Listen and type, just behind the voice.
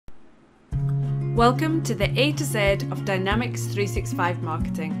Welcome to the A to Z of Dynamics 365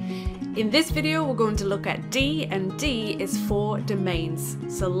 marketing. In this video, we're going to look at D, and D is for domains.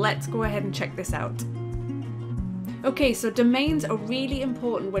 So let's go ahead and check this out. Okay, so domains are really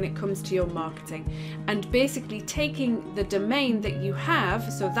important when it comes to your marketing, and basically taking the domain that you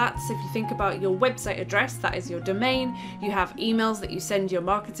have, so that's, if you think about your website address, that is your domain. You have emails that you send your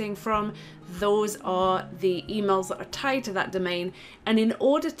marketing from, those are the emails that are tied to that domain. And in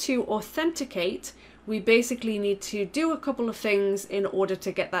order to authenticate, we basically need to do a couple of things in order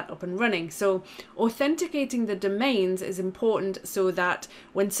to get that up and running. So authenticating the domains is important so that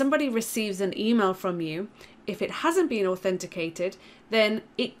when somebody receives an email from you, if it hasn't been authenticated, then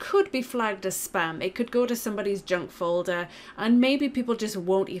it could be flagged as spam. It could go to somebody's junk folder, and maybe people just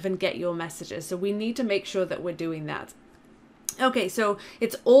won't even get your messages. So we need to make sure that we're doing that. Okay, so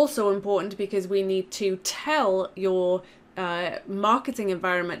it's also important because we need to tell your marketing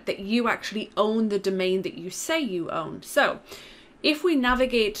environment that you actually own the domain that you say you own. So if we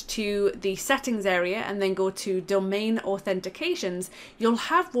navigate to the settings area and then go to domain authentications, you'll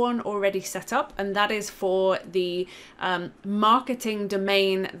have one already set up, and that is for the marketing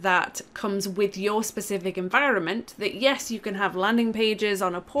domain that comes with your specific environment. That yes, you can have landing pages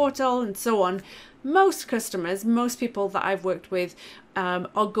on a portal and so on. Most customers, most people that I've worked with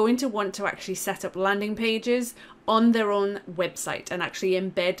are going to want to actually set up landing pages on their own website and actually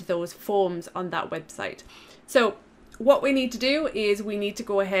embed those forms on that website. So what we need to do is we need to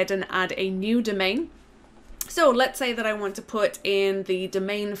go ahead and add a new domain. So let's say that I want to put in the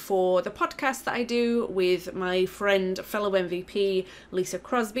domain for the podcast that I do with my friend, fellow MVP, Lisa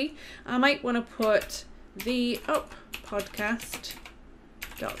Crosby. I might want to put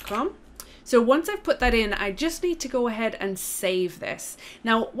theuppodcast.com. So once I've put that in, I just need to go ahead and save this.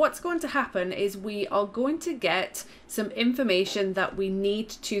 Now, what's going to happen is we are going to get some information that we need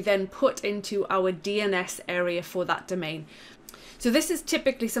to then put into our DNS area for that domain. So this is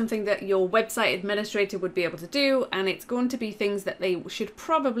typically something that your website administrator would be able to do, and it's going to be things that they should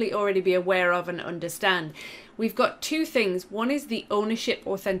probably already be aware of and understand. We've got two things. One is the ownership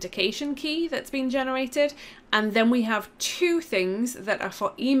authentication key that's been generated, and then we have two things that are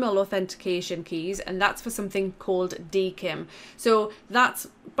for email authentication keys, and that's for something called DKIM. So that's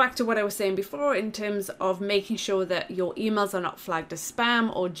back to what I was saying before in terms of making sure that your emails are not flagged as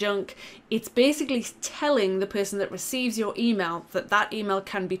spam or junk. It's basically telling the person that receives your email that that email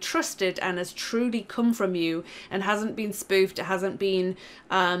can be trusted and has truly come from you and hasn't been spoofed. It hasn't been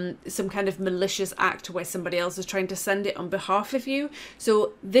some kind of malicious act where somebody else is trying to send it on behalf of you.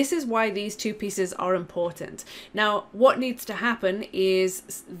 So this is why these two pieces are important. Now, what needs to happen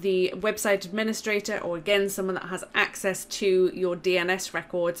is the website administrator, or again, someone that has access to your DNS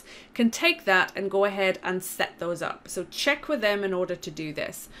records, can take that and go ahead and set those up. So check with them in order to do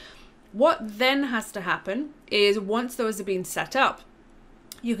this. What then has to happen is once those have been set up,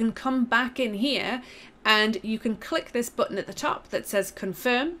 you can come back in here and you can click this button at the top that says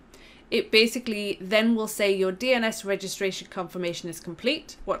confirm. It basically then will say your DNS registration confirmation is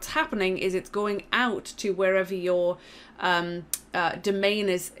complete. What's happening is it's going out to wherever your domain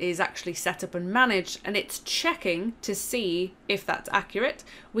is actually set up and managed, and it's checking to see if that's accurate.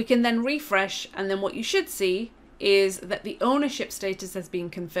 We can then refresh, and then what you should see is that the ownership status has been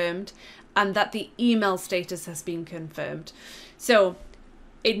confirmed and that the email status has been confirmed. So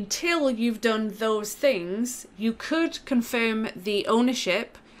until you've done those things, you could confirm the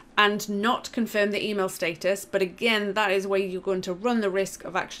ownership and not confirm the email status. But again, that is where you're going to run the risk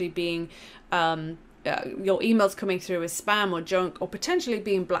of actually being your emails coming through as spam or junk, or potentially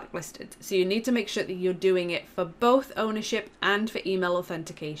being blacklisted. So you need to make sure that you're doing it for both ownership and for email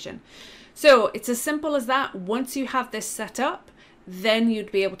authentication. So it's as simple as that. Once you have this set up, then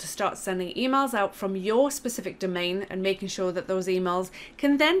you'd be able to start sending emails out from your specific domain and making sure that those emails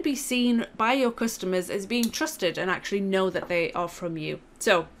can then be seen by your customers as being trusted and actually know that they are from you.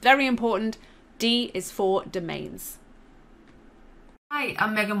 So very important. D is for domains. Hi,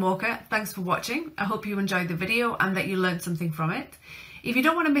 I'm Megan Walker. Thanks for watching. I hope you enjoyed the video and that you learned something from it. If you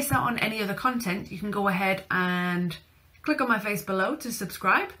don't want to miss out on any other content, you can go ahead and click on my face below to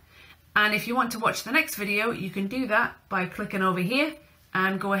subscribe. And if you want to watch the next video, you can do that by clicking over here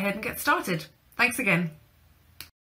and go ahead and get started. Thanks again.